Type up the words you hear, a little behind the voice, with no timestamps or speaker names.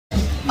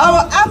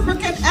Our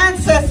African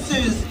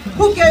ancestors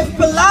who gave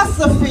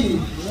philosophy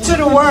to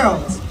the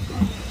world.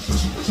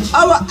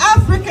 Our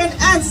African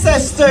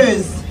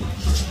ancestors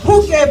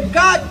who gave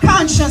God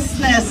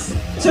consciousness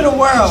to the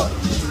world.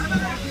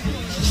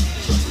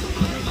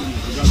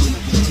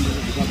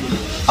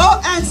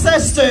 Our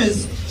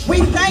ancestors,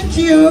 we thank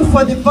you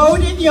for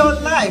devoting your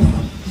life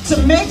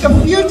to make a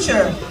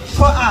future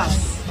for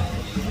us,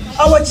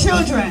 our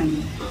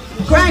children,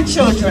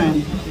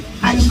 grandchildren,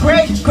 and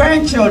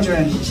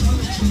great-grandchildren.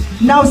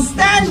 Now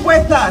stand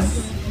with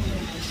us,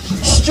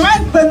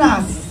 strengthen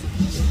us,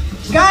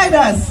 guide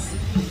us,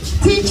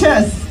 teach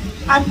us,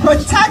 and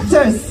protect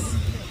us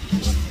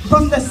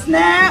from the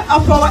snare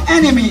of our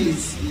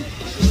enemies.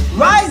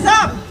 Rise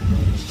up,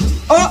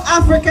 O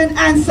African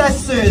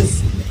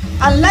ancestors,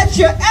 and let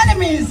your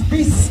enemies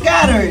be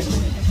scattered.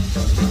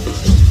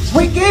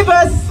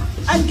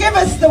 Give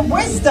us the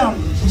wisdom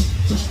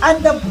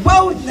and the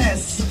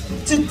boldness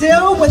to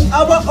deal with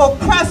our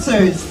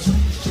oppressors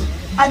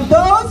and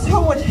those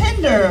who would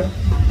hinder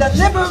the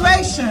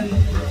liberation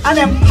and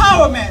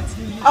empowerment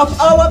of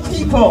our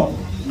people.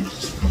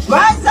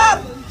 Rise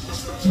up,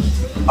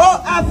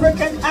 O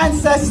African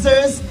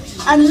ancestors,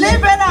 and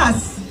live in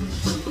us,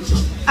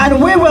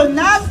 and we will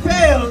not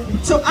fail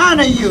to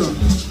honor you.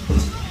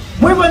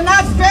 We will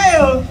not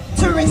fail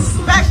to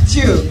respect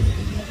you.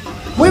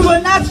 We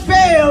will not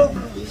fail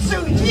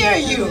to hear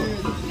you,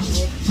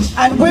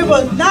 and we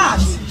will not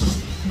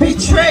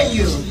betray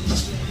you.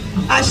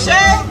 Ashe,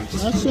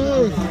 Ashe,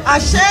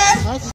 Ashe.